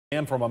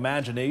And from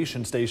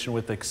Imagination Station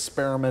with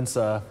experiments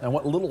and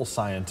what little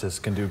scientists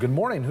can do. Good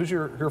morning. Who's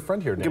your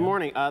friend here, Dan? Good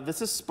morning.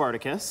 This is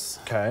Spartacus.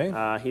 Okay.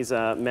 He's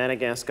a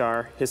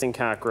Madagascar hissing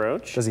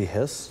cockroach. Does he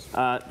hiss?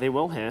 They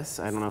will hiss.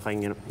 I don't know if I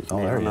can get him. Oh,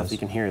 I there don't he know is. if you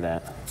can hear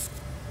that.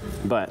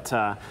 But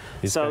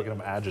He's so gotta get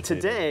him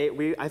agitated.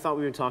 today, I thought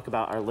we would talk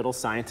about our little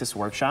scientist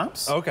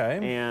workshops. Okay.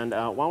 And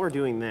while we're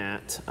doing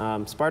that,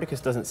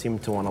 Spartacus doesn't seem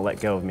to want to let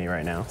go of me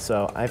right now.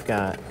 So I've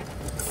got.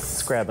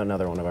 Let's grab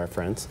another one of our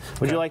friends.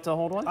 Would you like to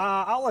hold one?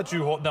 I'll let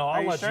you hold. No,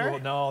 I'll let sure? you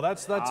hold. No,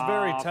 that's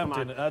very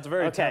tempting. That's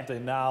very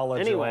tempting. Now I'll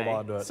let you hold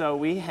on to it. So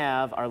we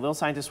have our Little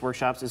Scientist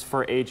Workshops is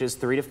for ages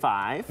 3 to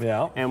 5.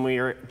 Yeah. And we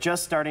are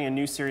just starting a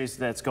new series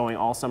that's going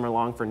all summer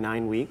long for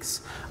 9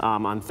 weeks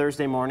on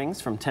Thursday mornings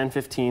from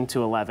 10:15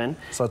 to 11.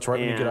 So that's right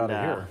when you get out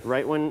of here.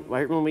 Right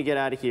when we get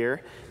out of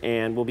here.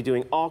 And we'll be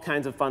doing all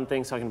kinds of fun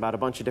things, talking about a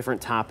bunch of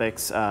different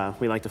topics.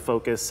 We like to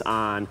focus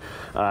on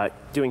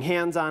doing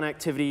hands-on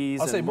activities.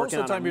 I'll say most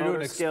of the time you're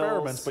doing skills.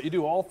 experiments, but you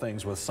do all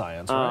things with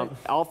science, right?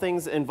 All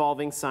things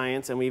involving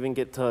science, and we even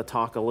get to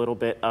talk a little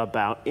bit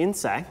about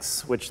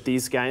insects, which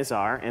these guys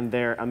are, and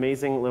they're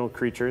amazing little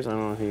creatures. I don't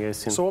know if you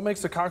guys can. So what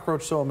makes the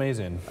cockroach so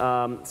amazing?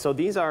 So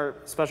these are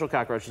special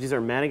cockroaches. These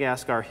are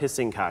Madagascar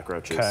hissing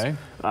cockroaches. Okay.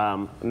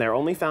 And they're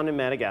only found in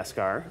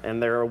Madagascar,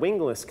 and they're a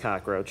wingless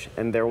cockroach,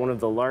 and they're one of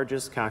the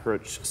largest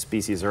cockroach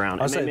species around.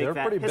 I'll and say they they're make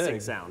that pretty hissing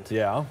big. sound.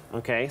 Yeah.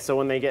 Okay, so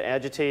when they get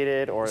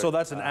agitated or... So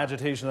that's an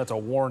agitation, that's a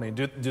warning.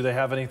 Do they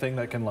have anything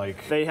that can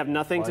like... They have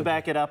nothing to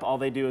back it up. All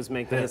they do is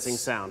make the hissing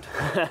sound.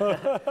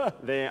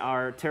 They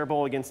are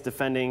terrible against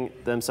defending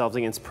themselves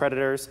against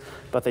predators,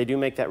 but they do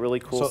make that really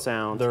cool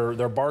sound.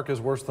 Their bark is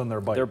worse than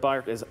their bite. Their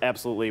bark is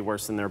absolutely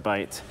worse than their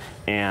bite.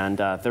 And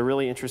they're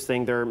really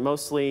interesting. They're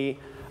mostly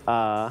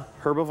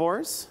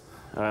herbivores.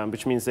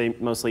 Which means they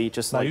mostly eat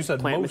just like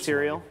plant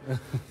material.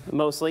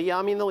 Mostly, yeah,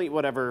 I mean, they'll eat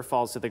whatever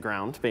falls to the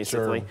ground,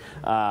 basically.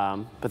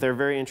 Sure. But they're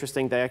very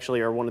interesting. They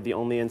actually are one of the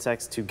only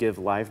insects to give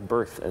live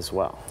birth as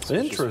well. So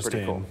interesting.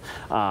 Pretty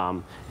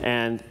cool.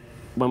 And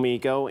when we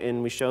go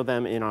and we show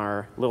them in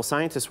our Little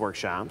Scientist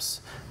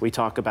workshops, we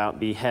talk about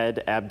the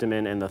head,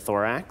 abdomen, and the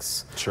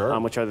thorax,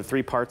 which are the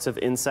 3 parts of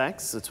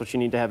insects. That's what you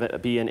need to have it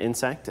be an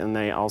insect. And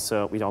we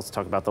also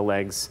talk about the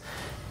legs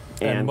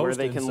and where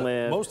they can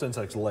live. Most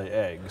insects lay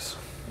eggs.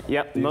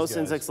 Yep, most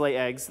insects lay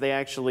eggs. They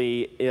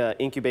actually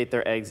incubate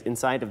their eggs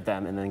inside of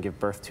them and then give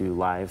birth to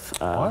live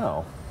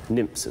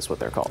nymphs is what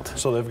they're called.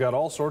 So they've got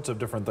all sorts of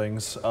different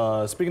things.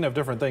 Speaking of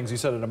different things, you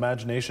said an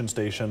Imagination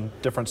Station,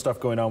 different stuff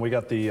going on. We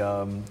got the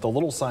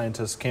Little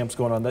Scientist camps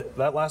going on.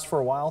 That lasts for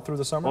a while through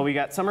the summer? Well, we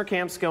got summer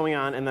camps going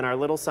on, and then our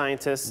Little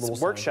Scientist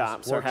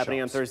workshops are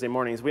happening on Thursday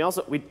mornings. We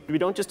also we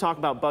don't just talk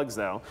about bugs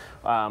though.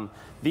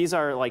 These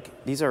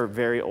are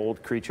very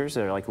old creatures.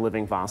 They're like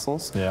living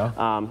fossils.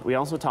 Yeah. We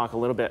also talk a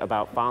little bit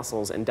about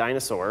fossils and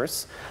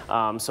dinosaurs.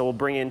 So we'll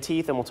bring in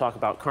teeth and we'll talk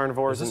about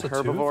carnivores and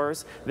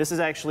herbivores. This is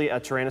actually a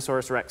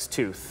Tyrannosaurus Rex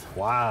tooth.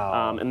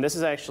 Wow. And this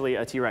is actually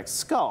a T-Rex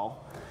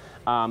skull.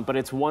 But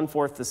it's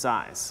 1/4 the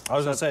size. I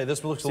was going to say,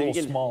 this looks a little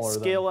smaller.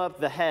 Scale up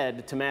the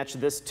head to match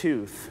this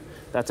tooth.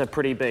 That's a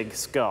pretty big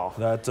skull.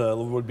 That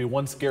would be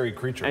one scary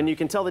creature. And you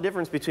can tell the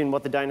difference between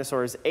what the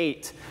dinosaurs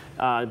ate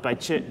by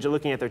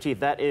looking at their teeth.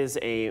 That is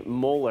a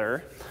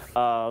molar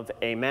of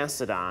a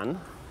mastodon.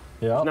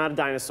 Yeah. It's not a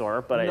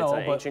dinosaur, but it's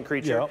an ancient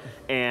creature.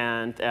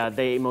 And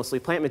they ate mostly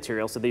plant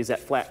material, so they use that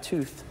flat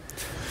tooth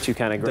to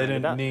kind of grind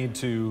it up. They didn't need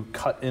to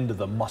cut into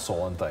the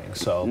muscle and things,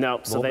 so no,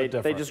 so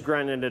they just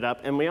grinded it up.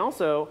 And we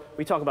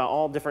talk about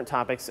all different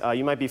topics.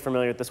 You might be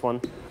familiar with this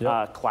one,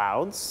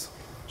 clouds.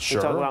 Sure.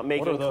 We talk about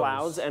making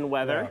clouds and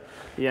weather.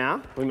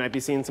 Yeah, we might be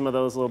seeing some of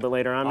those a little bit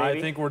later on, maybe.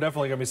 I think we're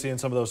definitely going to be seeing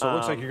some of those. So it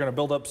looks like you're going to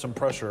build up some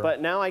pressure. But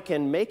now I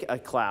can make a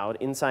cloud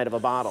inside of a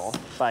bottle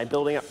by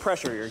building up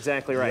pressure. You're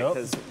exactly right.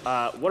 Because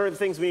what are the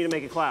things we need to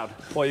make a cloud?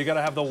 Well, you got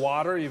to have the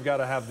water, you've got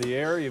to have the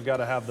air, you've got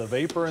to have the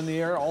vapor in the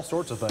air, all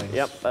sorts of things.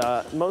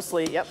 Yep,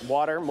 mostly,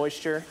 water,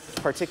 moisture,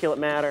 particulate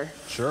matter.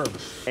 Sure.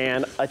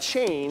 And a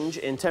change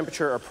in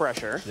temperature or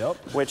pressure,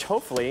 which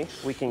hopefully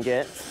we can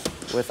get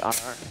with our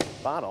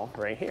bottle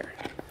right here.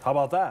 How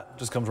about that?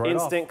 Just comes right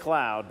off. Instant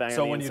cloud bang on the inside.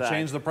 So when you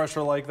change the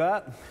pressure like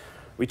that?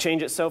 We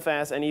change it so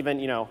fast, and even,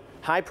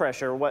 high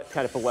pressure, what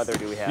kind of weather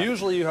do we have?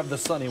 Usually you have the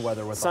sunny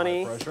weather with the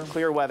high pressure. Sunny,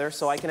 clear weather,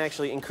 so I can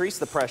actually increase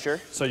the pressure.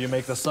 So you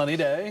make the sunny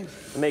day.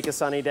 Make a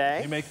sunny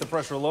day. You make the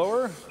pressure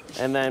lower.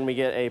 And then we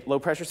get a low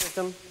pressure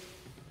system.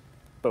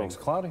 Boom. Makes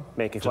it cloudy.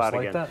 Make it cloudy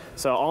again. That.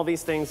 So all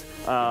these things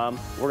we're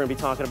going to be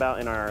talking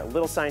about in our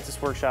Little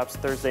Scientist workshops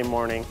Thursday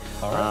morning.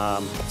 All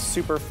right.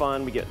 Super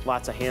fun. We get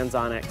lots of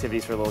hands-on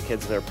activities for little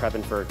kids that are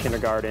prepping for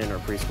kindergarten or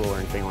preschool or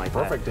anything like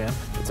that. Perfect, Dan.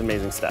 It's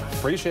amazing stuff.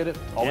 Appreciate it.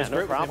 Always great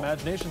with the problem.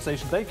 Imagination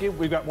Station. Thank you.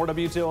 We've got more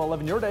WTO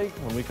 11 your day.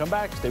 When we come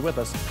back, stay with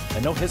us.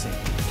 And no hissing.